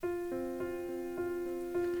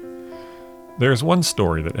There's one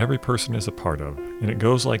story that every person is a part of, and it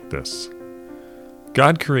goes like this.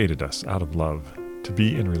 God created us out of love to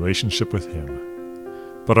be in relationship with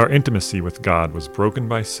Him. But our intimacy with God was broken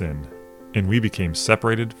by sin, and we became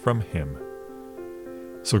separated from Him.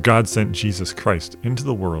 So God sent Jesus Christ into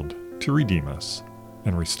the world to redeem us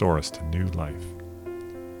and restore us to new life.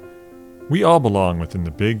 We all belong within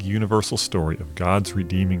the big universal story of God's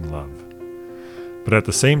redeeming love. But at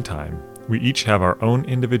the same time, we each have our own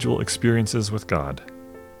individual experiences with God.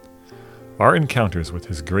 Our encounters with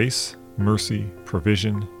His grace, mercy,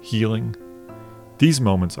 provision, healing, these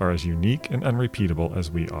moments are as unique and unrepeatable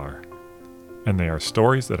as we are, and they are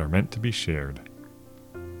stories that are meant to be shared.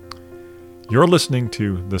 You're listening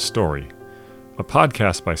to The Story, a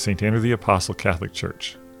podcast by St. Andrew the Apostle Catholic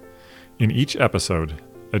Church. In each episode,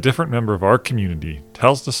 a different member of our community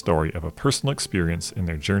tells the story of a personal experience in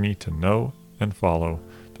their journey to know and follow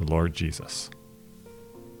the Lord Jesus.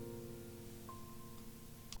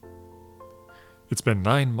 It's been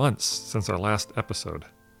 9 months since our last episode.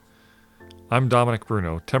 I'm Dominic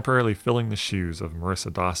Bruno, temporarily filling the shoes of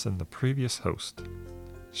Marissa Dawson, the previous host.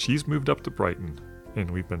 She's moved up to Brighton, and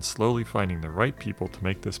we've been slowly finding the right people to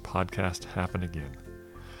make this podcast happen again.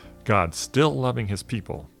 God's still loving His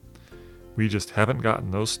people. We just haven't gotten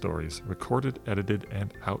those stories recorded, edited,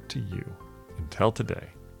 and out to you until today.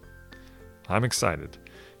 I'm excited.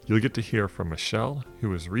 You'll get to hear from Michelle, who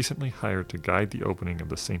was recently hired to guide the opening of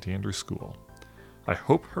the St. Andrew School. I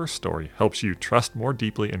hope her story helps you trust more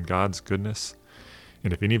deeply in God's goodness.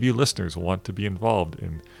 And if any of you listeners want to be involved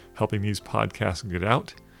in helping these podcasts get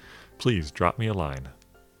out, please drop me a line.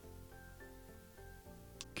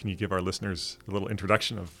 Can you give our listeners a little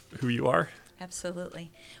introduction of who you are?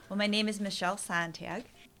 Absolutely. Well, my name is Michelle Sontag.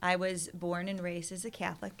 I was born and raised as a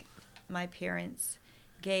Catholic. My parents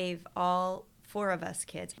gave all 4 of us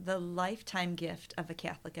kids the lifetime gift of a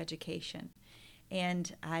Catholic education.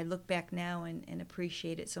 And I look back now and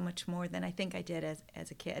appreciate it so much more than I think I did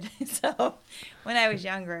as a kid. So when I was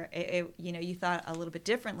younger, you thought a little bit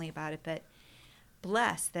differently about it, but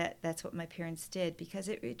blessed that that's what my parents did, because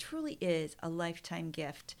it truly is a lifetime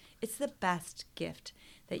gift. It's the best gift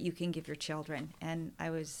that you can give your children. And I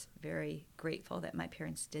was very grateful that my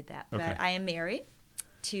parents did that. Okay. But I am married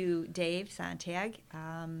to Dave Sontag.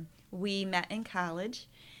 We met in college,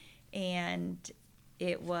 and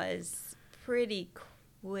it was pretty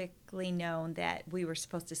quickly known that we were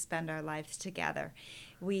supposed to spend our lives together.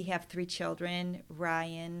 We have 3 children,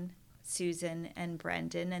 Ryan, Susan, and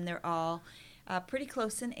Brendan, and they're all pretty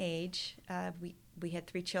close in age. We had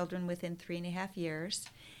 3 children within 3.5 years,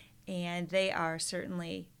 and they are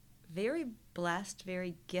certainly very blessed,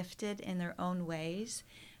 very gifted in their own ways.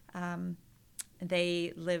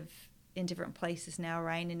 They live in different places now.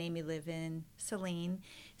 Ryan and Amy live in Saline.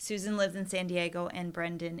 Susan lives in San Diego, and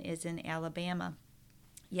Brendan is in Alabama.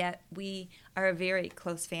 Yet we are a very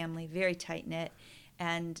close family, very tight-knit,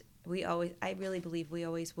 and I really believe we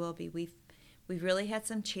always will be. We've really had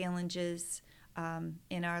some challenges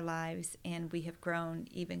in our lives, and we have grown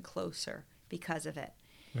even closer because of it.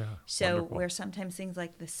 Yeah, so wonderful. Where sometimes things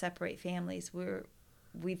like this separate families,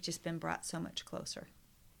 we've just been brought so much closer.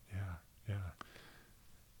 Yeah.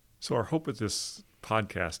 So our hope with this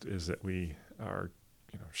podcast is that we are,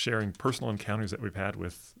 sharing personal encounters that we've had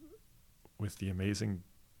with the amazing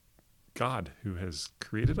God who has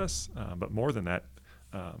created us, but more than that,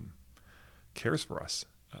 cares for us,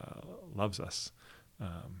 loves us.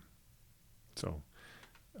 So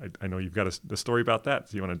I know you've got the story about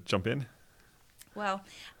that. Do you want to jump in? Well,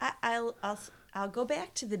 I'll go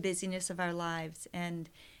back to the busyness of our lives and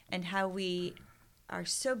how we are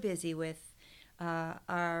so busy with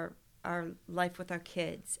our life with our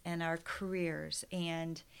kids and our careers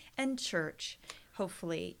and church.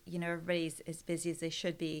 Hopefully, everybody's as busy as they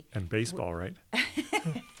should be. And baseball, right?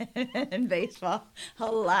 And baseball. A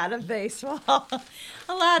lot of baseball.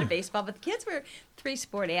 But the kids were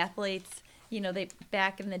 3-sport athletes. They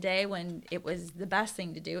back in the day when it was the best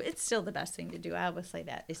thing to do. It's still the best thing to do. I always say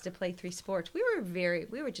that, is to play 3 sports. We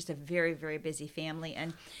were just a very, very busy family.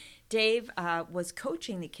 And Dave was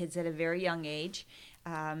coaching the kids at a very young age.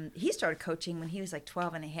 He started coaching when he was like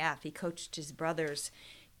 12 and a half. He coached his brother's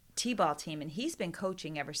t-ball team, and he's been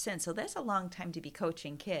coaching ever since. So that's a long time to be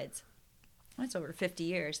coaching kids. That's over 50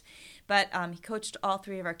 years. But he coached all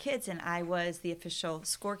 3 of our kids, and I was the official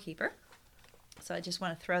scorekeeper. So I just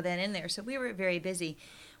want to throw that in there. So we were very busy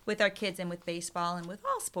with our kids and with baseball and with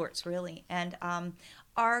all sports, really. And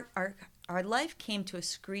our life came to a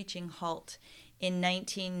screeching halt in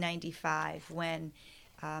 1995 when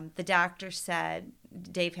the doctor said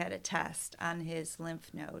Dave had a test on his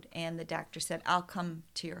lymph node, and the doctor said, "I'll come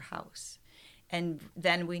to your house." And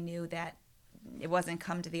then we knew that it wasn't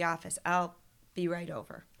come to the office. I'll be right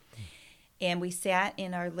over. And we sat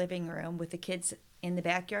in our living room with the kids in the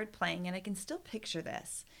backyard playing, and I can still picture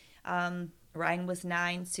this. Ryan was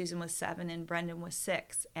 9, Susan was 7, and Brendan was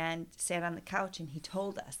 6, and sat on the couch, and he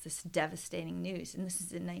told us this devastating news, and this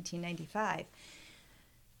is in 1995,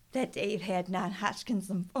 that Dave had non-Hodgkin's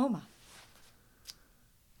lymphoma.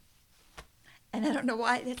 And I don't know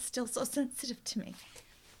why that's still so sensitive to me,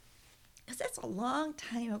 because that's a long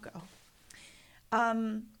time ago.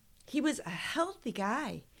 He was a healthy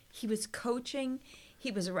guy. He was coaching.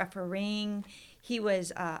 He was refereeing. He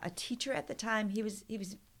was a teacher at the time. He was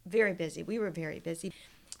very busy. We were very busy.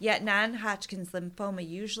 Yet non-Hodgkin's lymphoma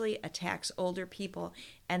usually attacks older people,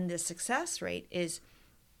 and the success rate is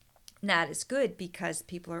not as good because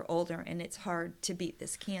people are older and it's hard to beat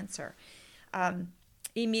this cancer.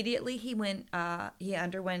 Immediately he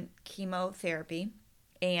underwent chemotherapy,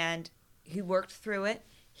 and he worked through it.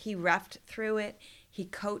 He refed through it. He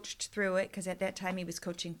coached through it, because at that time he was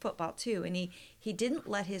coaching football too, and he didn't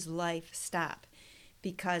let his life stop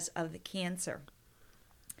because of the cancer.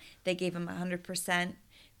 They gave him 100%.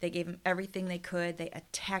 They gave him everything they could. They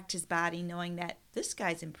attacked his body, knowing that this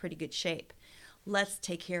guy's in pretty good shape. Let's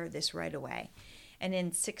take care of this right away. And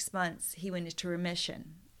in 6 months, he went into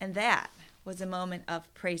remission. And that was a moment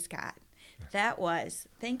of praise God. That was,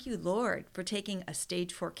 thank you, Lord, for taking a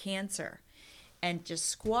stage 4 cancer and just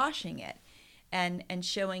squashing it and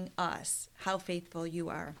showing us how faithful you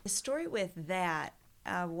are. The story with that,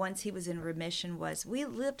 once he was in remission, was we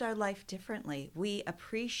lived our life differently. We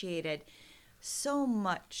appreciated so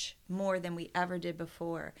much more than we ever did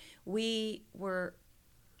before. We were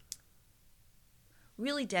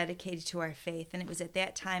really dedicated to our faith, and it was at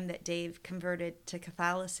that time that Dave converted to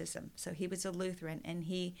Catholicism. So he was a Lutheran, and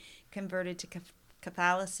he converted to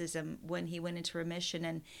Catholicism when he went into remission.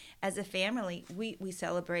 And as a family, we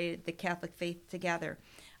celebrated the Catholic faith together.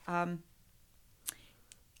 And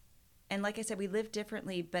like I said, we lived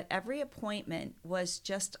differently, but every appointment was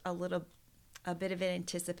just a bit of an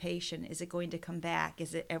anticipation. Is it going to come back?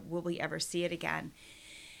 Will we ever see it again?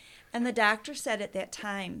 And the doctor said at that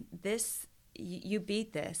time, you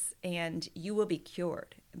beat this and you will be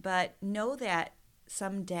cured. But know that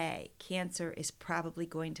someday cancer is probably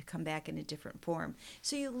going to come back in a different form.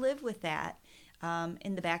 So you live with that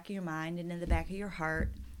in the back of your mind and in the back of your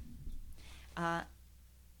heart.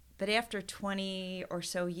 But after 20 or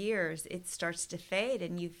so years, it starts to fade,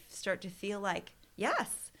 and you start to feel like,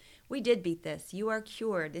 yes, we did beat this. You are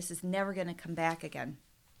cured. This is never going to come back again.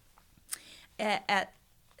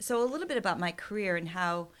 So a little bit about my career and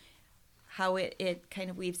how it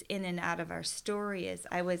kind of weaves in and out of our story is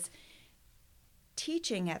I was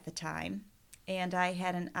teaching at the time, and I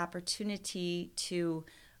had an opportunity to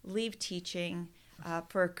leave teaching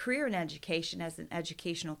for a career in education as an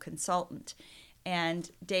educational consultant. And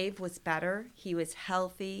Dave was better. He was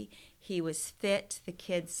healthy. He was fit. The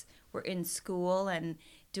kids were in school and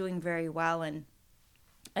doing very well. And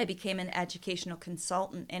I became an educational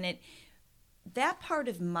consultant. And that part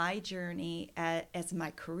of my journey as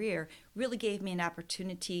my career really gave me an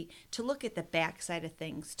opportunity to look at the backside of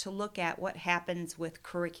things, to look at what happens with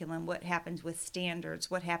curriculum, what happens with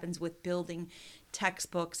standards, what happens with building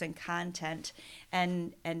textbooks and content,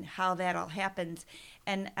 and how that all happens.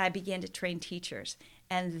 And I began to train teachers.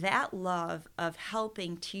 And that love of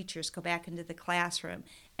helping teachers go back into the classroom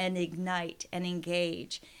and ignite and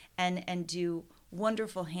engage and do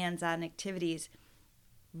wonderful hands-on activities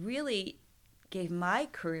really gave my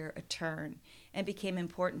career a turn and became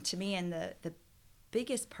important to me. And the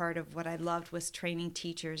biggest part of what I loved was training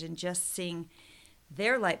teachers and just seeing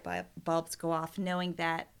their light bulbs go off, knowing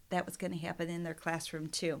that was going to happen in their classroom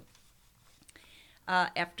too.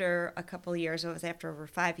 After a couple of years, it was after over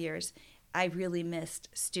 5 years, I really missed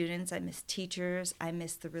students. I missed teachers. I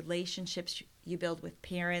missed the relationships you build with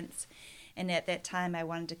parents. And at that time, I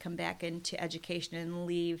wanted to come back into education and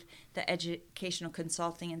leave the educational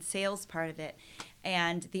consulting and sales part of it.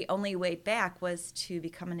 And the only way back was to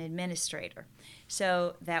become an administrator.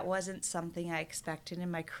 So that wasn't something I expected in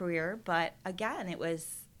my career. But again,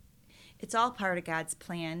 it's all part of God's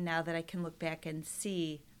plan now that I can look back and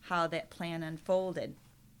see how that plan unfolded.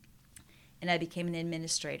 And I became an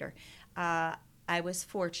administrator. I was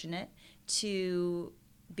fortunate to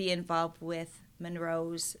be involved with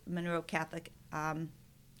Monroe Catholic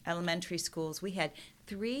elementary schools. We had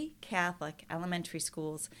 3 Catholic elementary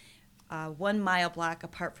schools, 1 mile block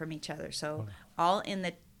apart from each other. So all in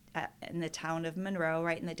the town of Monroe,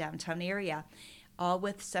 right in the downtown area, all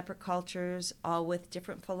with separate cultures, all with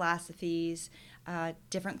different philosophies,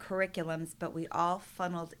 different curriculums, but we all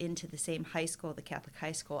funneled into the same high school, the Catholic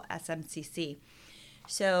high school, SMCC.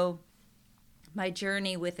 So my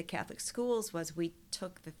journey with the Catholic schools was we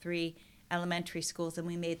took the 3 elementary schools and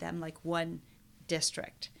we made them like one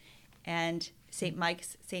district. And St.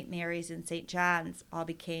 Mike's, St. Mary's, and St. John's all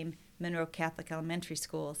became Monroe Catholic Elementary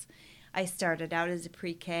Schools. I started out as a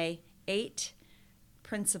pre-K 8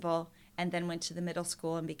 principal and then went to the middle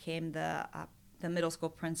school and became the middle school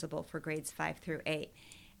principal for grades 5 through 8.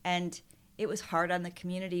 And it was hard on the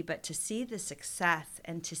community, but to see the success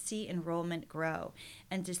and to see enrollment grow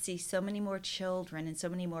and to see so many more children and so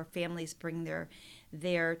many more families bring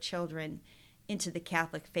their children into the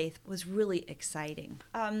Catholic faith was really exciting.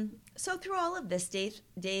 So through all of this,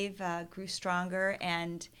 Dave grew stronger,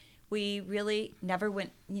 and we really never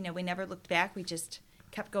went, we never looked back. We just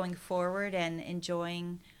kept going forward and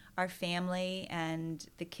enjoying our family and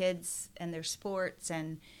the kids and their sports.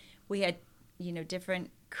 And we had,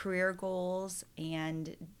 different career goals,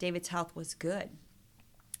 and David's health was good.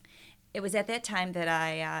 It was at that time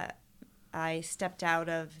that I stepped out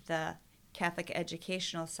of the Catholic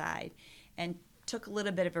educational side and took a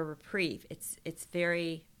little bit of a reprieve. It's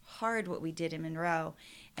very hard what we did in Monroe,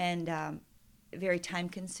 and very time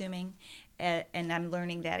consuming. And I'm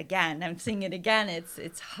learning that again. I'm seeing it again.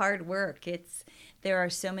 It's hard work. There are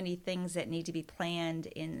so many things that need to be planned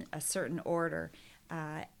in a certain order,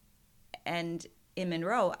 and in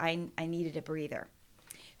Monroe, I needed a breather.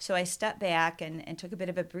 So I stepped back and took a bit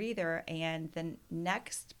of a breather, and the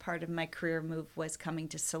next part of my career move was coming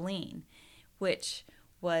to Saline, which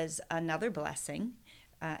was another blessing,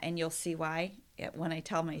 and you'll see why when I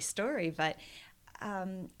tell my story, but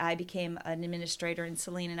I became an administrator in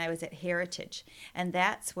Saline, and I was at Heritage, and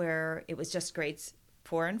that's where it was just grades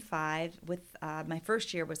 4 and 5. With my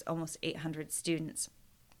first year was almost 800 students.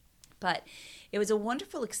 But it was a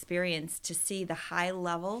wonderful experience to see the high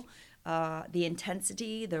level, the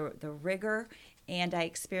intensity, the rigor, and I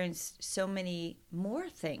experienced so many more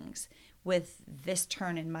things with this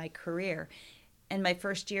turn in my career. And my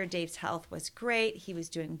first year, Dave's health was great. He was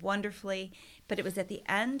doing wonderfully. But it was at the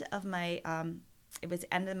end of my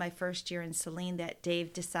first year in Saline that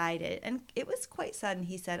Dave decided, and it was quite sudden.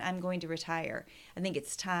 He said, "I'm going to retire. I think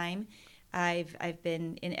it's time. I've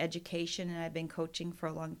been in education and I've been coaching for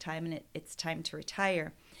a long time, and it's time to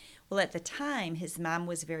retire." Well, at the time, his mom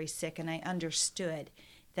was very sick, and I understood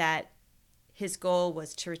that his goal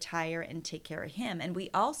was to retire and take care of him. And we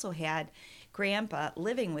also had Grandpa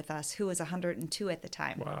living with us, who was 102 at the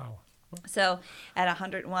time. Wow. So at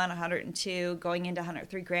 101, 102, going into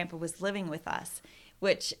 103, Grandpa was living with us,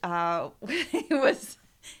 which it was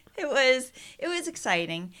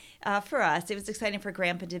exciting for us. It was exciting for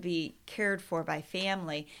Grandpa to be cared for by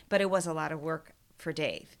family, but it was a lot of work for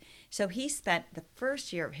Dave. So he spent the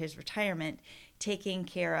first year of his retirement taking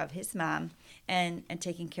care of his mom and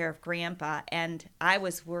taking care of Grandpa. And I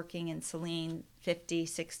was working in Saline 50,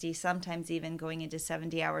 60, sometimes even going into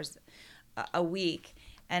 70 hours a week.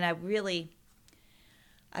 And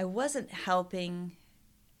I wasn't helping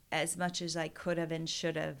as much as I could have and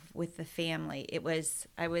should have with the family.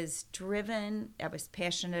 I was driven, I was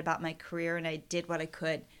passionate about my career, and I did what I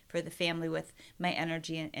could for the family with my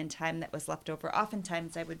energy and time that was left over.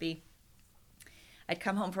 Oftentimes I'd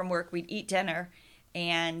come home from work, we'd eat dinner,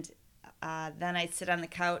 and then I'd sit on the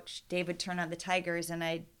couch, Dave would turn on the Tigers, and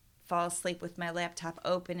I'd fall asleep with my laptop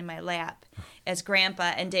open in my lap as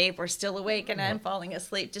Grandpa and Dave were still awake and I'm falling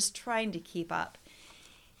asleep, just trying to keep up.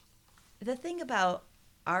 The thing about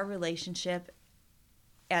our relationship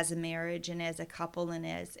as a marriage and as a couple and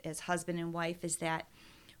as husband and wife is that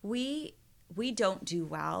we don't do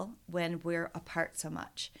well when we're apart so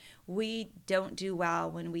much. We don't do well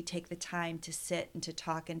when we take the time to sit and to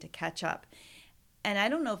talk and to catch up. And I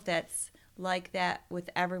don't know if that's like that with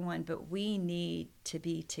everyone, but we need to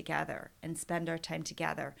be together and spend our time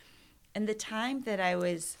together. And the time that I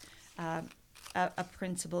was a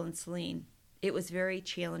principal in Saline, it was very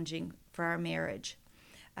challenging for our marriage.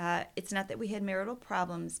 It's not that we had marital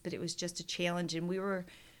problems, but it was just a challenge, and we were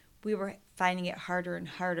finding it harder and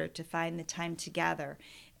harder to find the time together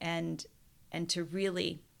and to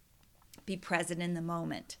really be present in the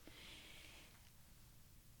moment.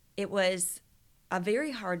 It was a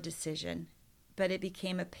very hard decision, but it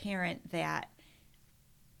became apparent that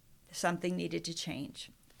something needed to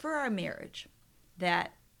change for our marriage,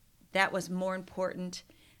 that was more important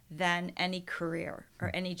than any career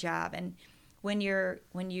or any job. And when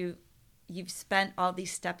you've spent all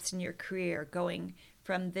these steps in your career going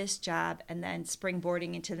from this job and then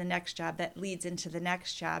springboarding into the next job that leads into the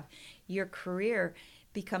next job, your career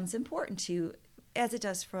becomes important to you, as it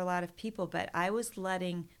does for a lot of people. But I was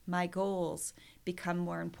letting my goals become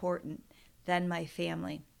more important than my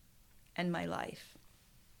family and my life.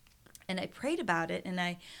 And I prayed about it, and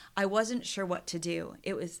I wasn't sure what to do.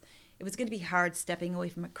 It was going to be hard stepping away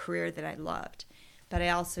from a career that I loved. But I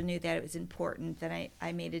also knew that it was important that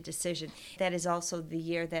I made a decision. That is also the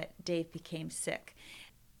year that Dave became sick.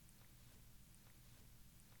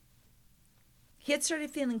 He had started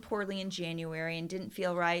feeling poorly in January and didn't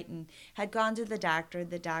feel right and had gone to the doctor.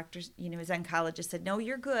 The doctor, his oncologist said, "No,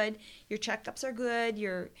 you're good. Your checkups are good.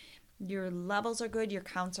 Your levels are good. Your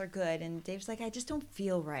counts are good." And Dave's like, "I just don't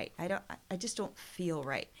feel right. I just don't feel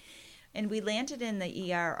right." And we landed in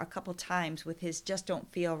the ER a couple times with his just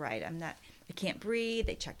don't feel right. I can't breathe.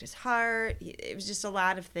 They checked his heart. It was just a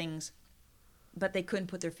lot of things, but they couldn't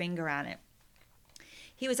put their finger on it.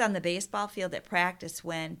 He was on the baseball field at practice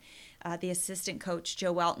when the assistant coach,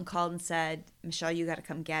 Joe Welton, called and said, "Michelle, you got to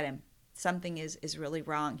come get him. Something is really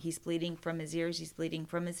wrong. He's bleeding from his ears. He's bleeding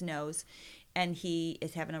from his nose, and he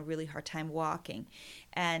is having a really hard time walking."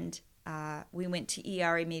 And we went to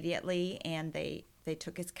ER immediately, and they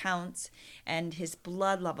took his counts, and his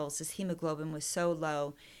blood levels, his hemoglobin was so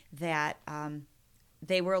low that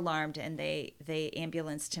they were alarmed, and they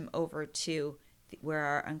ambulanced him over to where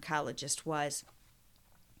our oncologist was.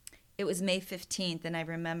 It was May 15th, and I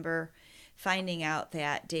remember finding out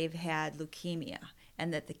that Dave had leukemia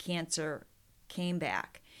and that the cancer came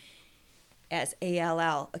back as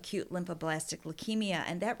ALL, acute lymphoblastic leukemia,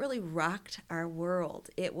 and that really rocked our world.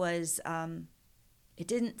 It was, it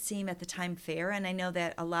didn't seem at the time fair, and I know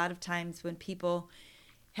that a lot of times when people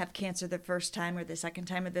have cancer the first time or the second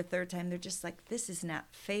time or the third time, they're just like, this is not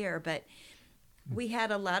fair, but we had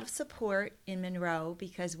a lot of support in Monroe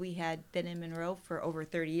because we had been in Monroe for over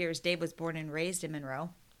 30 years. Dave was born and raised in Monroe.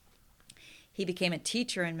 He became a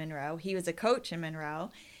teacher in Monroe. He was a coach in Monroe.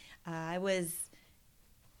 We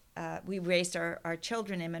raised our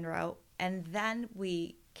children in Monroe. And then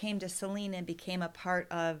we came to Saline and became a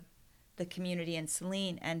part of the community in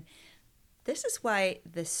Saline. And this is why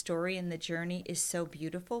the story and the journey is so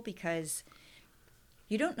beautiful, because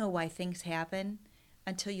you don't know why things happen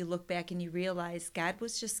until you look back and you realize God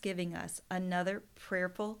was just giving us another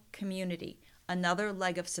prayerful community, another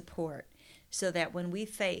leg of support, so that when we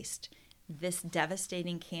faced this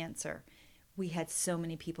devastating cancer, we had so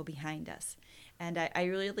many people behind us. And I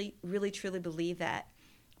really, really, truly believe that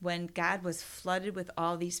when God was flooded with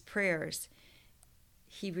all these prayers,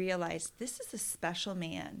 he realized this is a special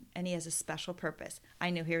man and he has a special purpose. I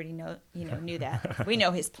knew he already knew that. We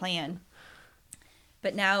know his plan.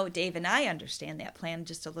 But now Dave and I understand that plan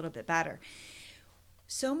just a little bit better.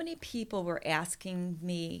 So many people were asking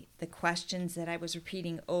me the questions that I was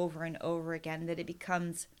repeating over and over again that it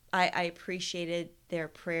becomes, I appreciated their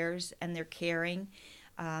prayers and their caring,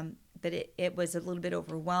 but it was a little bit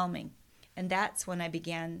overwhelming. And that's when I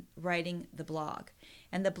began writing the blog.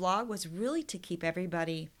 And the blog was really to keep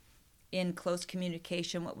everybody in close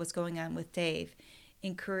communication what was going on with Dave,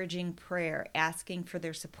 encouraging prayer, asking for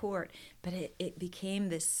their support, but it became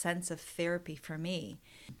this sense of therapy for me.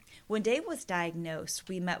 When Dave was diagnosed,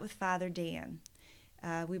 we met with Father Dan.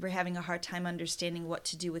 We were having a hard time understanding what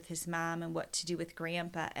to do with his mom and what to do with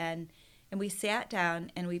Grandpa, and we sat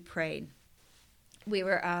down and we prayed. We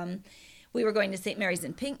were going to St. Mary's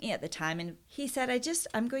in Pinckney at the time, and he said,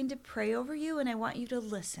 I'm going to pray over you, and I want you to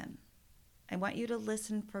listen. I want you to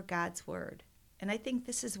listen for God's word. And I think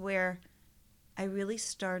this is where I really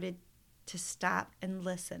started to stop and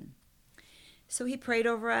listen. So he prayed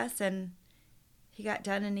over us, and he got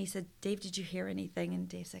done, and he said, "Dave, did you hear anything?" And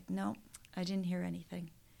Dave's like, "No, I didn't hear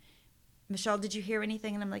anything." "Michelle, did you hear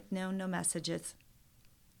anything?" And I'm like, "No messages."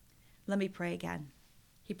 "Let me pray again."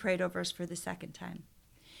 He prayed over us for the second time.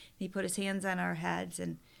 He put his hands on our heads,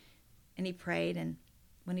 and he prayed, and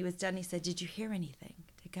when he was done, he said, "Did you hear anything?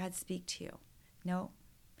 Did God speak to you?" "No."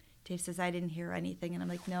 Dave says, "I didn't hear anything." And I'm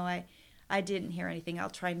like, "No, I didn't hear anything. I'll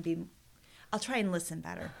try and listen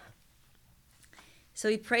better." So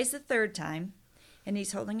he prays the third time, and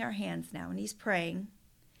he's holding our hands now, and he's praying.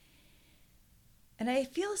 And I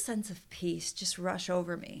feel a sense of peace just rush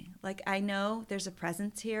over me. Like, I know there's a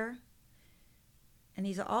presence here. And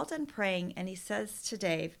he's all done praying, and he says to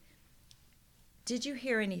Dave, "Did you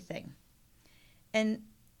hear anything?" And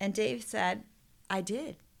Dave said, "I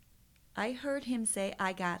did. I heard him say,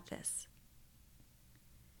 'I got this.'"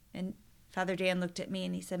 And Father Dan looked at me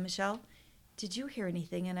and he said, "Michelle, did you hear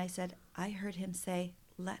anything?" And I said, "I heard him say,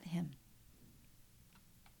 'Let him.'"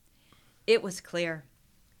 It was clear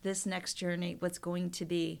this next journey was going to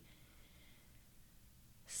be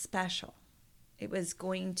special. It was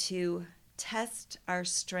going to test our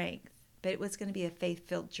strength, but it was going to be a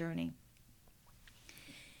faith-filled journey.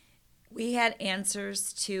 We had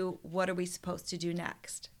answers to what are we supposed to do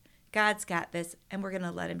next. God's got this, and we're going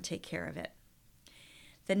to let him take care of it.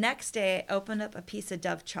 The next day, I opened up a piece of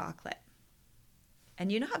Dove chocolate.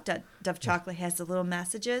 And you know how Dove chocolate has the little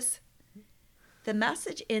messages? The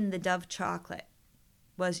message in the Dove chocolate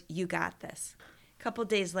was, "You got this." A couple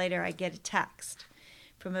days later, I get a text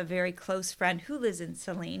from a very close friend who lives in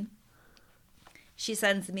Saline. She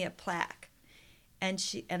sends me a plaque, and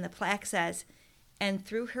the plaque says, "And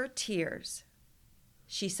through her tears,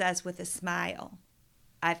 she says with a smile,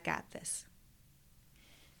 I've got this."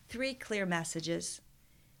 3 clear messages,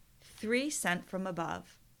 3 sent from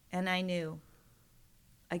above, and I knew,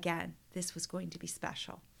 again, this was going to be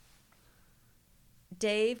special.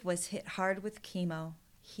 Dave was hit hard with chemo.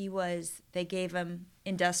 They gave him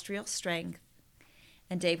industrial strength,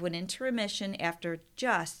 and Dave went into remission after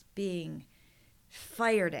just being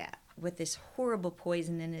fired at with this horrible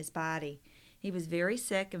poison in his body. He was very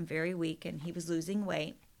sick and very weak, and he was losing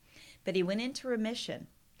weight, but he went into remission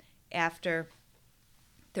after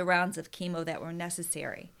the rounds of chemo that were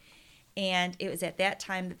necessary. And it was at that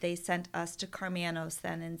time that they sent us to Carmanos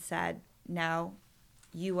then and said, now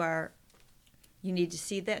you need to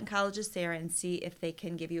see the oncologist there and see if they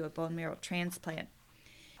can give you a bone marrow transplant.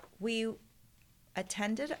 We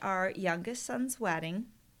attended our youngest son's wedding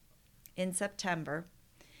in September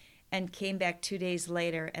and came back 2 days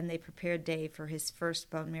later, and they prepared Dave for his first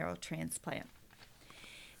bone marrow transplant.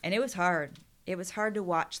 And it was hard. It was hard to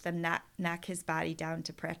watch them knock his body down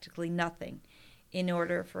to practically nothing in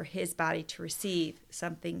order for his body to receive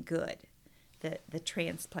something good, the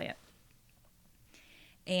transplant.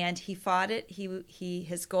 And he fought it.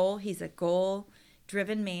 He's a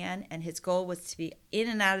goal-driven man, and his goal was to be in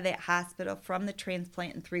and out of that hospital from the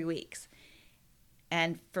transplant in 3 weeks.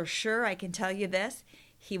 And for sure, I can tell you this,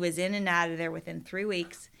 he was in and out of there within 3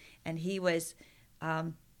 weeks, and he was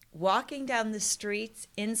walking down the streets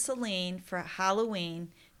in Saline for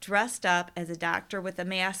Halloween, dressed up as a doctor with a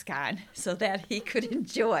mask on so that he could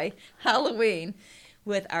enjoy Halloween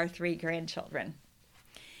with our 3 grandchildren.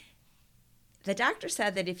 The doctor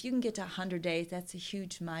said that if you can get to 100 days, that's a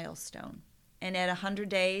huge milestone. And at 100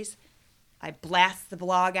 days, I blast the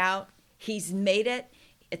blog out. He's made it.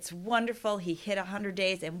 It's wonderful. He hit 100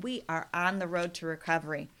 days, and we are on the road to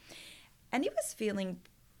recovery. And he was feeling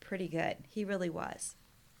pretty good. He really was.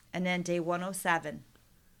 And then day 107,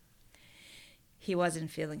 he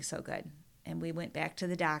wasn't feeling so good. And we went back to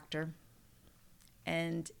the doctor,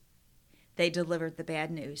 and they delivered the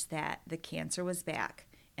bad news that the cancer was back.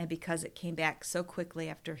 And because it came back so quickly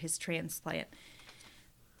after his transplant,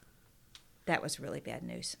 that was really bad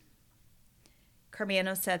news.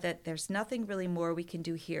 Carmano said that there's nothing really more we can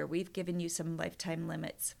do here. We've given you some lifetime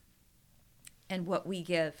limits. And what we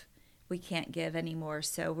give, we can't give anymore.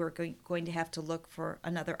 So we're going to have to look for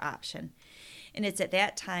another option. And it's at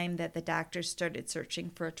that time that the doctors started searching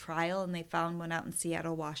for a trial, and they found one out in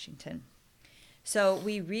Seattle, Washington. So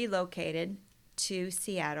we relocated to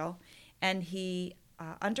Seattle, and he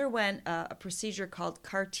underwent a procedure called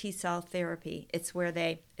CAR T-cell therapy. It's where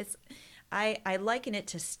I liken it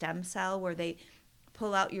to stem cell, where they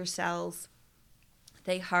pull out your cells,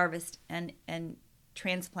 they harvest and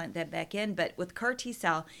transplant that back in. But with CAR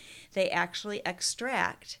T-cell, they actually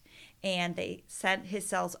extract, and they sent his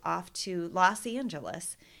cells off to Los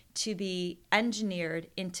Angeles to be engineered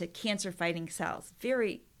into cancer-fighting cells.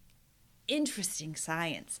 Very interesting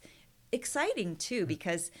science. Exciting, too,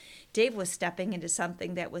 because Dave was stepping into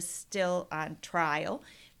something that was still on trial,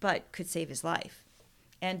 but could save his life.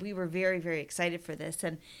 And we were very, very excited for this.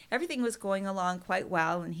 And everything was going along quite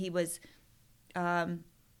well, and he was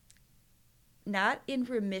not in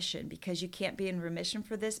remission, because you can't be in remission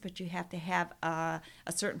for this, but you have to have a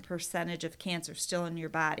certain percentage of cancer still in your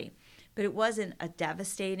body. But it wasn't a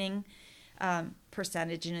devastating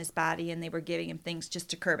percentage in his body, and they were giving him things just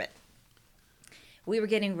to curb it. We were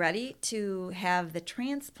getting ready to have the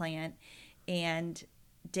transplant, and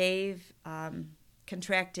Dave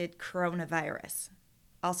contracted coronavirus,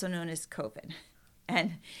 also known as COVID.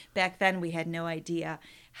 And back then we had no idea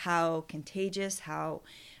how contagious, how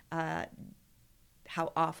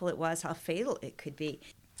awful it was, how fatal it could be.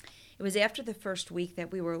 It was after the first week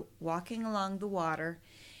that we were walking along the water,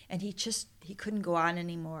 and he couldn't go on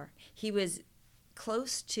anymore. He was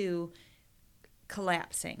close to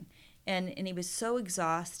collapsing. And he was so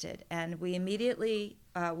exhausted, and we immediately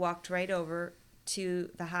walked right over to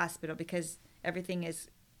the hospital because everything is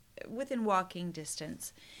within walking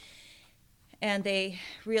distance. And they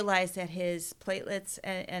realized that his platelets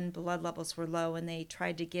and blood levels were low, and they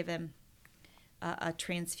tried to give him a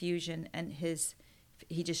transfusion, and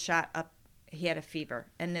he just shot up. He had a fever,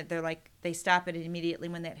 and they're like, they stop it immediately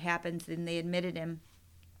when that happens, and they admitted him.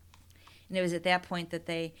 And it was at that point that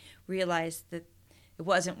they realized that it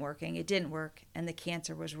wasn't working. It didn't work, and the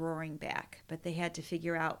cancer was roaring back. But they had to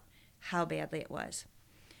figure out how badly it was.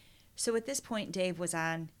 So at this point, Dave was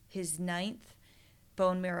on his 9th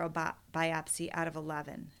bone marrow biopsy out of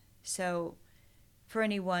 11. So for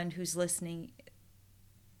anyone who's listening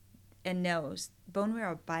and knows, bone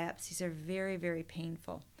marrow biopsies are very, very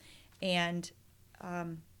painful. And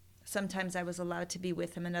sometimes I was allowed to be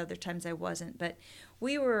with him and other times I wasn't. But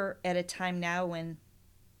we were at a time now when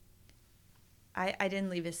I didn't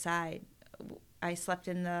leave his side. I slept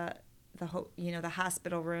in the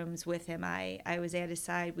hospital rooms with him. I was at his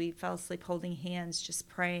side. We fell asleep holding hands, just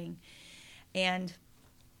praying. And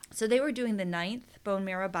so they were doing the 9th bone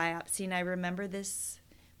marrow biopsy, and I remember this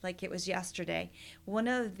like it was yesterday. One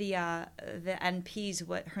of the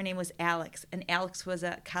NPs, her name was Alex, and Alex was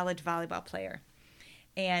a college volleyball player,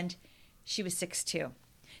 and she was 6'2".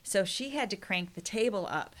 So she had to crank the table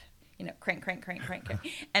up, crank,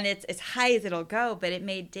 and it's as high as it'll go, but it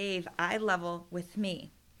made Dave eye level with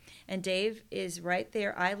me. And Dave is right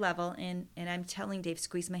there, eye level, and I'm telling Dave,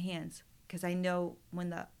 squeeze my hands, because I know when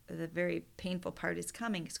the very painful part is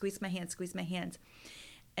coming. Squeeze my hands.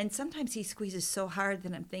 And sometimes he squeezes so hard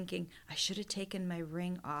that I'm thinking, I should have taken my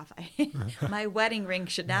ring off. My wedding ring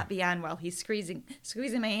should not be on while he's squeezing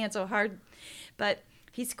my hand so hard. But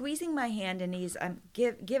he's squeezing my hand, and he's,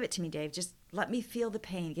 give it to me, Dave. Just let me feel the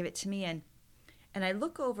pain. Give it to me. And I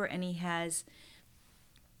look over, and he has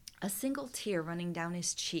a single tear running down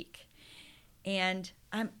his cheek. And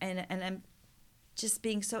I'm just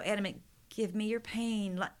being so adamant, give me your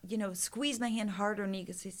pain. Squeeze my hand harder. And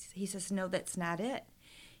he says, no, that's not it.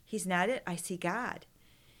 He's not it. I see God.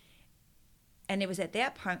 And it was at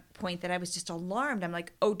that point that I was just alarmed. I'm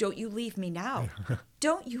like, oh, don't you leave me now.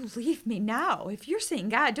 Don't you leave me now. If you're seeing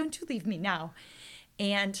God, don't you leave me now.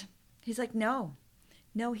 And he's like, no,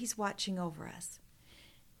 he's watching over us.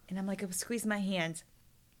 And I'm like, squeeze my hands.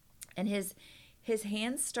 And his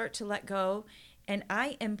hands start to let go. And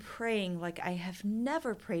I am praying like I have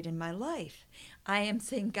never prayed in my life. I am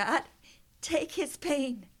saying, God, take his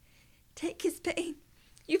pain. Take his pain.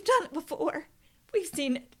 You've done it before. We've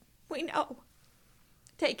seen it. We know.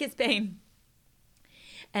 Take his pain.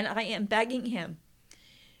 And I am begging him,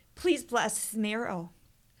 please bless his marrow.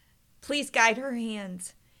 Please guide her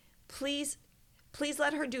hands. Please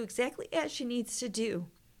let her do exactly as she needs to do.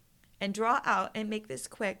 And draw out and make this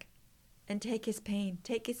quick. And take his pain.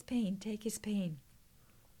 Take his pain. Take his pain.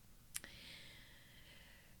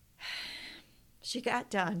 She got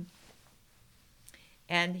done.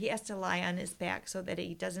 And he has to lie on his back so that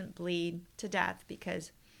he doesn't bleed to death,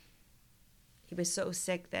 because he was so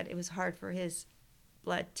sick that it was hard for his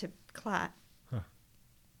blood to clot. Huh.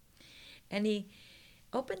 And he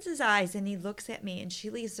opens his eyes and he looks at me, and she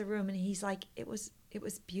leaves the room, and he's like, it was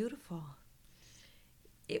beautiful.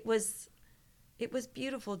 It was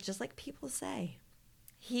beautiful, just like people say.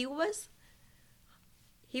 He was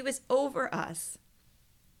over us.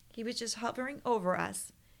 He was just hovering over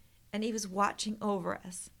us. And he was watching over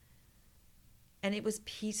us. And it was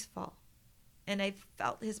peaceful. And I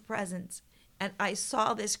felt his presence. And I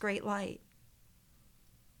saw this great light.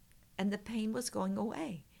 And the pain was going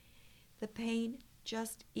away. The pain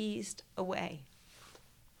just eased away.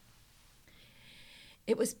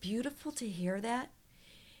 It was beautiful to hear that.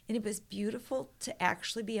 And it was beautiful to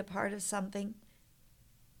actually be a part of something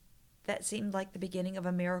that seemed like the beginning of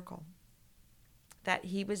a miracle. That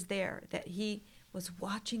he was there. That he was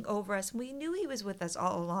watching over us. We knew he was with us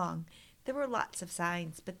all along. There were lots of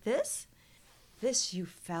signs, but this you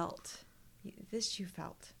felt. This you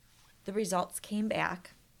felt. The results came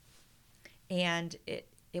back, and it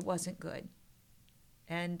wasn't good.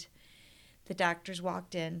 And the doctors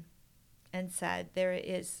walked in and said, there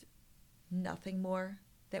is nothing more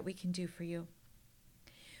that we can do for you.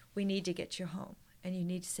 We need to get you home, and you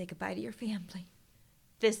need to say goodbye to your family.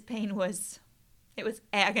 This pain was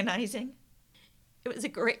agonizing. It was a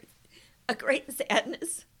great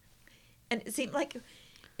sadness, and it seemed like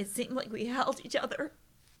we held each other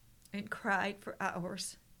and cried for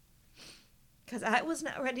hours, because I was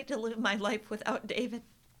not ready to live my life without David.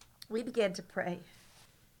 We began to pray,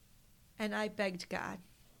 and I begged God,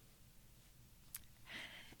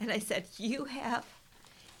 and I said, you have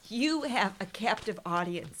a captive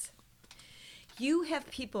audience. You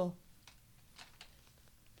have people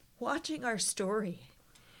watching our story,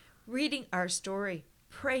 reading our story,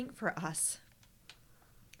 praying for us.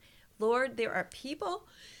 Lord, there are people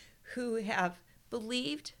who have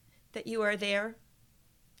believed that you are there,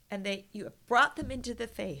 and that you have brought them into the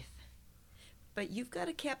faith. But you've got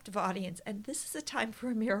a captive audience, and this is a time for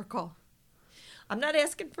a miracle. I'm not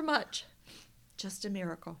asking for much, just a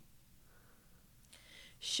miracle.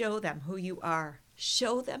 Show them who you are.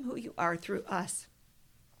 Show them who you are through us.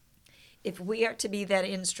 If we are to be that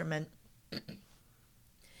instrument,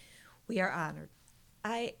 we are honored.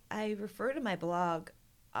 I refer to my blog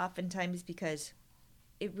oftentimes because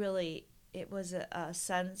it was a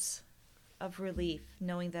sense of relief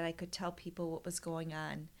knowing that I could tell people what was going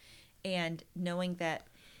on, and knowing that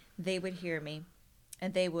they would hear me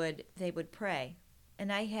and they would pray.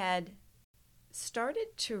 And I had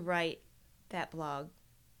started to write that blog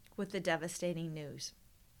with the devastating news.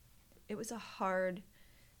 It was a hard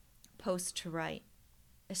post to write,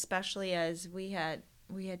 especially as we had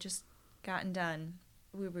just gotten done.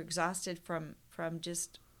 We were exhausted from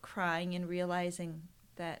just crying and realizing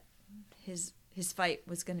that his fight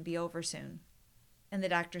was going to be over soon. And the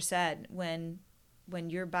doctor said, when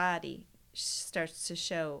your body starts to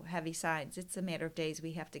show heavy signs, it's a matter of days,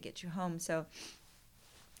 we have to get you home. So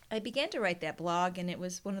I began to write that blog, and it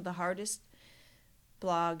was one of the hardest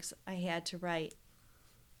blogs I had to write.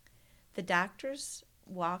 The doctors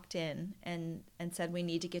walked in and said, we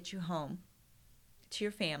need to get you home to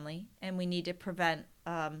your family, and we need to prevent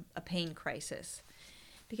a pain crisis.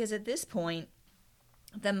 Because at this point,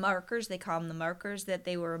 the markers, they call them the markers, that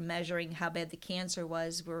they were measuring how bad the cancer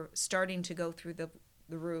was, were starting to go through the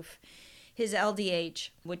roof. His LDH,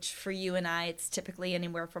 which for you and I, it's typically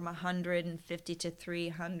anywhere from 150 to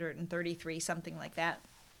 333, something like that.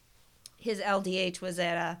 His LDH was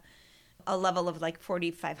at a level of like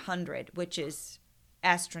 4,500, which is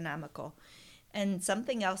astronomical. And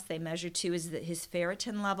something else they measured too is that his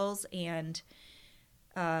ferritin levels, and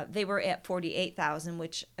they were at 48,000,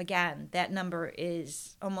 which again, that number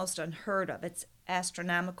is almost unheard of. It's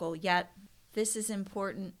astronomical, yet this is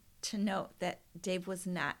important to note that Dave was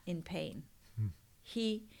not in pain.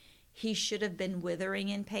 He should have been withering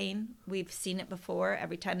in pain. We've seen it before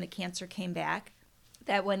every time the cancer came back,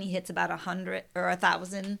 that when he hits about 100 or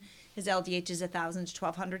 1,000, his LDH is 1,000 to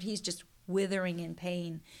 1,200, he's just withering in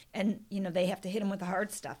pain. And, they have to hit him with the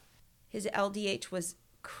hard stuff. His LDH was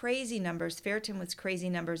crazy numbers, ferritin was crazy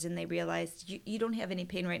numbers, and they realized, you don't have any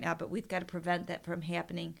pain right now, but we've got to prevent that from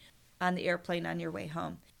happening on the airplane on your way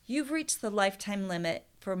home. You've reached the lifetime limit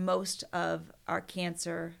for most of our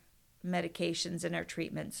cancer medications and our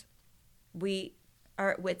treatments. We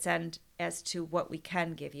are at wit's end as to what we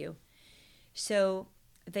can give you. So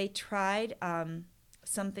they tried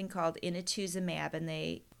something called inotuzumab, and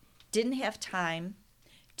they didn't have time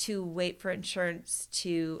to wait for insurance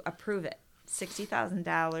to approve it.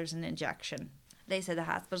 $60,000 an injection. They said the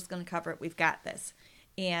hospital's going to cover it. We've got this.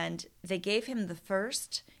 And they gave him the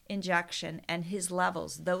first injection, and his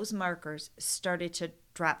levels, those markers, started to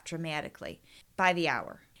drop dramatically by the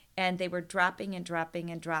hour. And they were dropping and dropping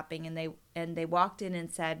and dropping, and they walked in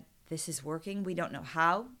and said, this is working. We don't know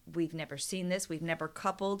how. We've never seen this. We've never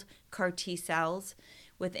coupled CAR T cells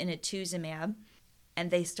with inotuzumab. And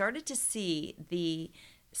they started to see the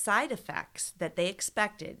side effects that they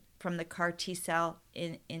expected from the CAR T cell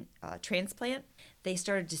in transplant. They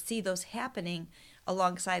started to see those happening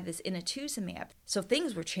alongside this inotuzumab. So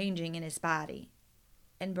things were changing in his body.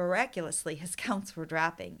 And miraculously, his counts were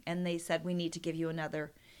dropping. And they said, we need to give you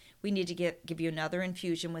another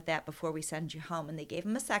infusion with that before we send you home. And they gave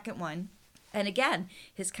him a second one. And again,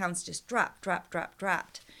 his counts just dropped.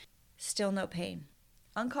 Still no pain.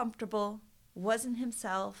 Uncomfortable, wasn't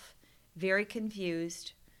himself, very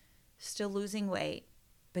confused, still losing weight,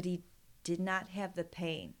 but he did not have the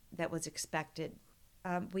pain that was expected.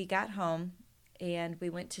 We got home, and we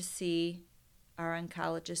went to see our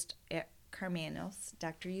oncologist at Carmanos,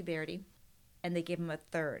 Dr. Uberti, and they gave him a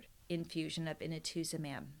third infusion of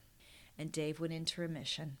inotuzumab. And Dave went into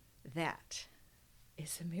remission. That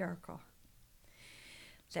is a miracle.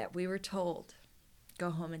 That we were told, go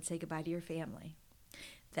home and say goodbye to your family.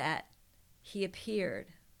 That he appeared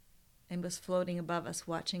and was floating above us,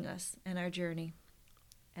 watching us and our journey.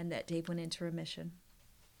 And that Dave went into remission.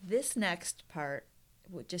 This next part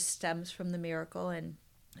just stems from the miracle, and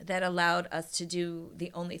that allowed us to do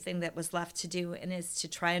the only thing that was left to do, and is to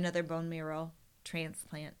try another bone marrow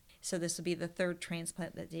transplant. So this will be the third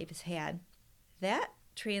transplant that Dave has had. That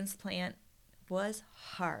transplant was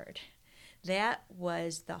hard. That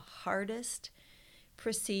was the hardest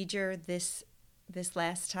procedure this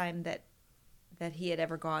last time that he had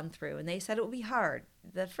ever gone through. And they said it would be hard.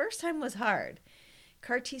 The first time was hard.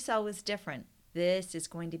 CAR T cell was different. This is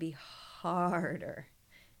going to be harder.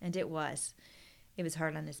 And it was. It was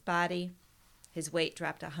hard on his body. His weight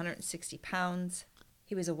dropped 160 pounds.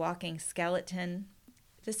 He was a walking skeleton.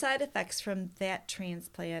 The side effects from that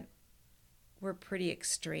transplant were pretty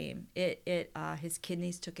extreme. His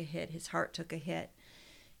kidneys took a hit. His heart took a hit.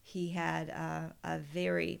 He had a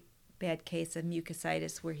very bad case of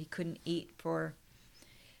mucositis where he couldn't eat for,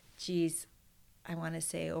 I want to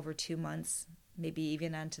say over 2 months, maybe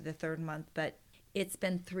even onto the third month. But it's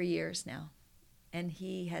been 3 years now, and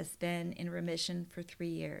he has been in remission for 3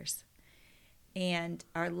 years. And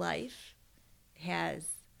our life has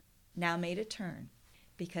now made a turn,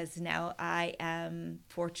 because now I am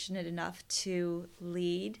fortunate enough to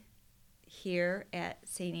lead here at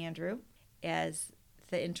St. Andrew as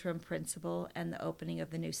the interim principal and the opening of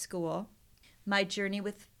the new school. My journey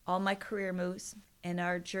with all my career moves and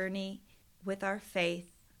our journey with our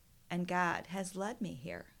faith and God has led me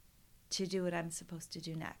here to do what I'm supposed to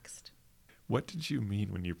do next. What did you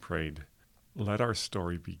mean when you prayed, "Let our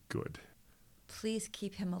story be good"? Please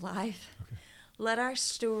keep him alive. Okay. Let our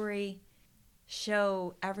story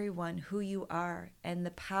show everyone who you are and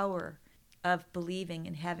the power of believing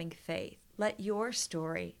and having faith. Let your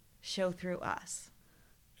story show through us.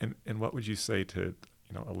 And what would you say to,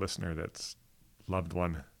 a listener that's loved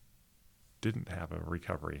one didn't have a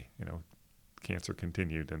recovery, cancer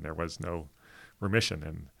continued and there was no remission?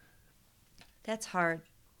 And that's hard.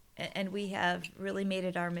 And we have really made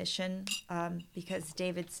it our mission because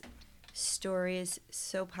David's story is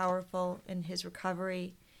so powerful and his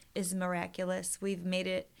recovery is miraculous. We've made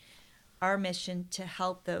it our mission to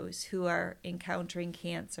help those who are encountering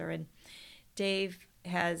cancer. And Dave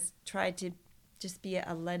has tried to just be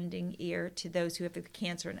a lending ear to those who have the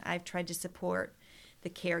cancer, and I've tried to support the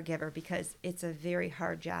caregiver because it's a very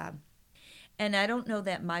hard job. And I don't know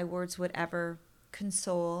that my words would ever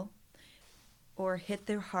console or hit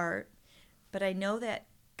their heart, but I know that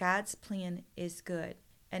God's plan is good.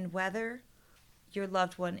 And whether your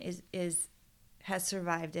loved one has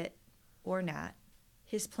survived it or not,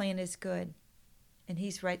 his plan is good, and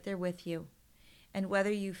he's right there with you. And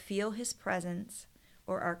whether you feel his presence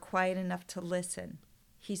or are quiet enough to listen,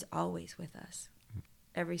 he's always with us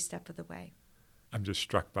every step of the way. I'm just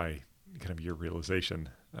struck by kind of your realization,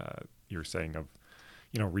 you're saying of,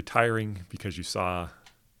 retiring because you saw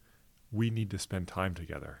we need to spend time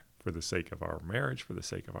together for the sake of our marriage, for the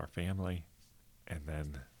sake of our family. And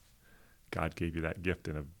then God gave you that gift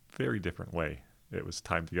in a very different way. It was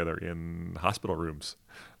time together in hospital rooms,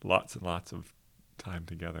 lots and lots of time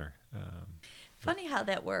together. Funny how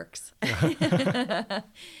that works.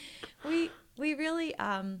 we really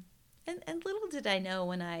and little did I know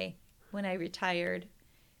when I retired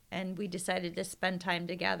and we decided to spend time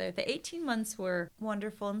together. The 18 months were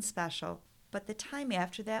wonderful and special, but the time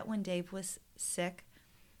after that, when Dave was sick,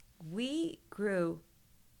 we grew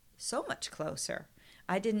so much closer.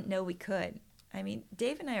 I didn't know we could. I mean,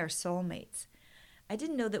 Dave and I are soulmates. I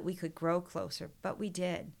didn't know that we could grow closer, but we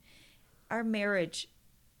did. Our marriage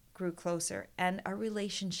grew closer, and our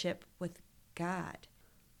relationship with God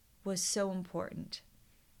was so important.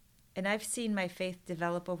 And I've seen my faith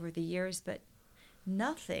develop over the years, but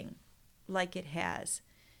nothing like it has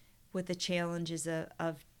with the challenges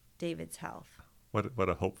of David's health. What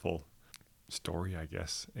a hopeful story, I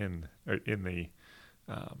guess, in the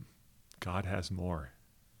God has more.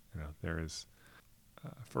 There is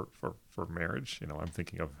for marriage. I'm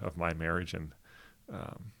thinking of my marriage and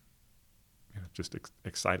just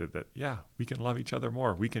excited that we can love each other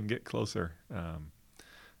more. We can get closer.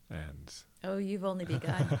 And you've only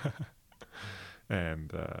begun.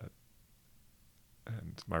 and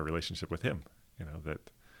my relationship with him, and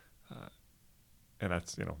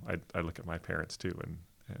that's I look at my parents too,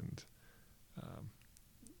 and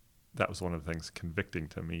that was one of the things convicting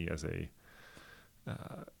to me as a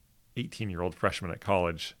 18-year-old freshman at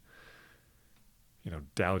college,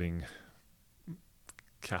 doubting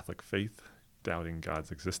Catholic faith, doubting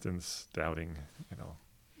God's existence, doubting,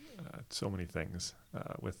 so many things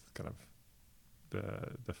with kind of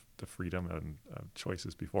the freedom and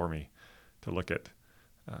choices before me to look at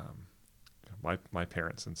my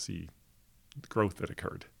parents and see the growth that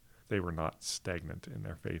occurred. They were not stagnant in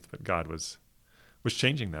their faith, but God was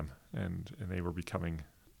changing them, and they were becoming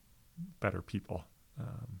better people,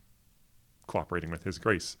 cooperating with His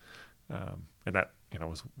grace, and that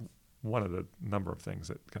was one of the number of things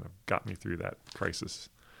that kind of got me through that crisis.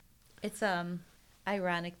 It's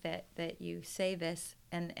ironic that you say this,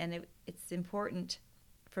 and it's important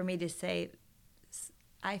for me to say.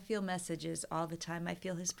 I feel messages all the time. I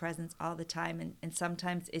feel His presence all the time, and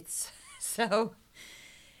sometimes it's so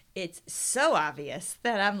obvious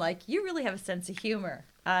that I'm like, you really have a sense of humor.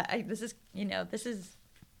 This is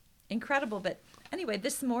incredible. But anyway,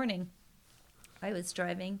 this morning I was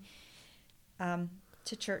driving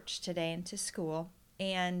to church today and to school,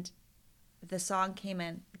 and the song came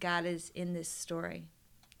in, God is in this story.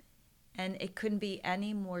 And it couldn't be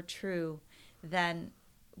any more true than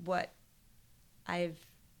what I've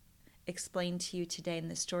explain to you today, and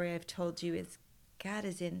the story I've told you, is God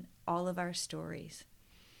is in all of our stories.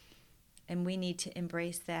 And we need to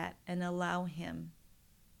embrace that and allow him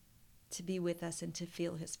to be with us and to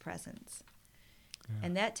feel his presence. Yeah.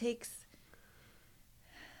 And that takes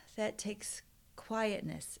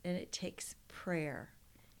quietness, and it takes prayer.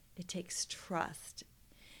 It takes trust.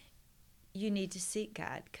 You need to seek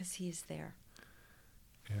God because he is there.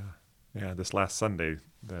 Yeah, this last Sunday,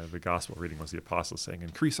 the gospel reading was the apostles saying,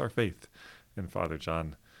 increase our faith. And Father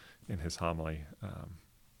John, in his homily,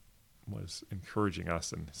 was encouraging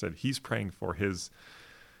us and said he's praying for his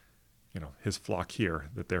flock here,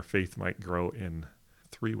 that their faith might grow in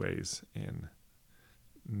 3 ways: in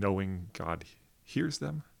knowing God hears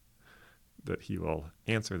them, that he will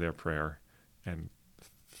answer their prayer, and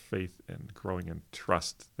faith and growing in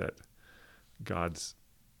trust that God's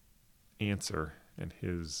answer and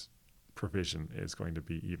his provision is going to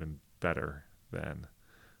be even better than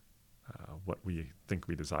what we think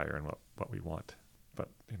we desire and what we want. But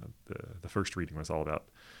the first reading was all about,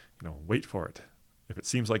 wait for it. If it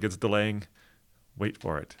seems like it's delaying, wait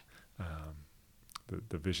for it.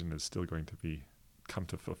 The vision is still going to come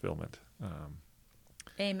to fulfillment.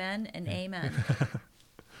 Amen and amen.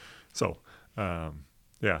 So,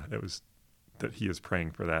 it was that he is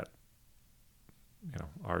praying for that.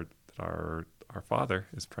 Our Father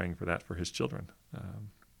is praying for that for his children.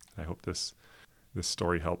 I hope this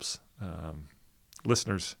story helps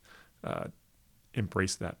listeners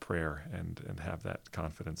embrace that prayer and have that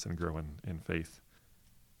confidence and grow in faith.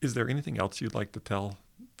 Is there anything else you'd like to tell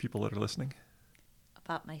people that are listening?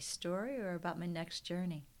 About my story or about my next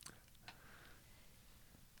journey?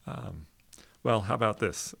 Well, how about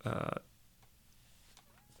this?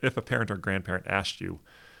 If a parent or grandparent asked you,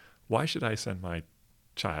 why should I send my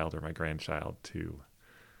child or my grandchild to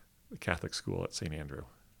the Catholic school at St. Andrew,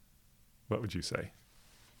 what would you say?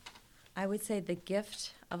 I would say the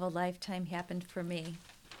gift of a lifetime happened for me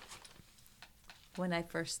when I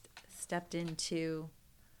first stepped into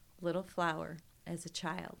Little Flower as a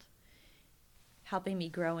child, helping me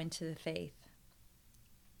grow into the faith,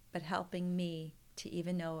 but helping me to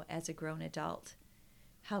even know as a grown adult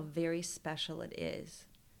how very special it is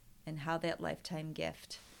and how that lifetime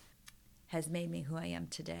gift has made me who I am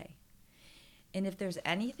today. And if there's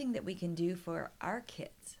anything that we can do for our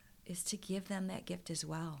kids, is to give them that gift as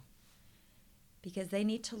well. Because they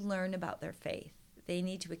need to learn about their faith. They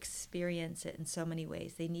need to experience it in so many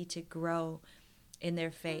ways. They need to grow in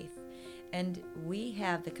their faith. And we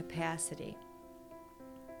have the capacity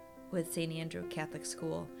with St. Andrew Catholic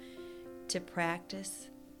School to practice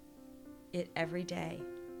it every day,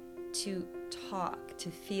 to talk, to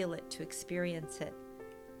feel it, to experience it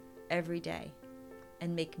every day,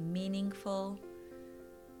 and make meaningful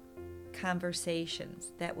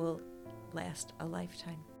conversations that will last a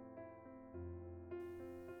lifetime.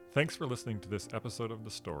 Thanks for listening to this episode of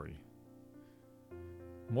The Story.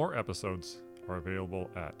 More episodes are available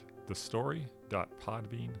at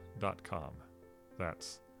thestory.podbean.com.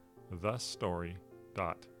 That's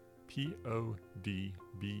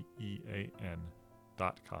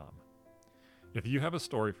thestory.podbean.com. If you have a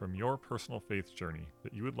story from your personal faith journey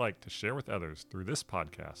that you would like to share with others through this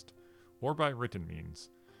podcast or by written means,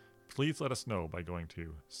 please let us know by going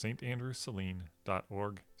to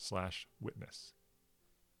standrewsaline.org/witness.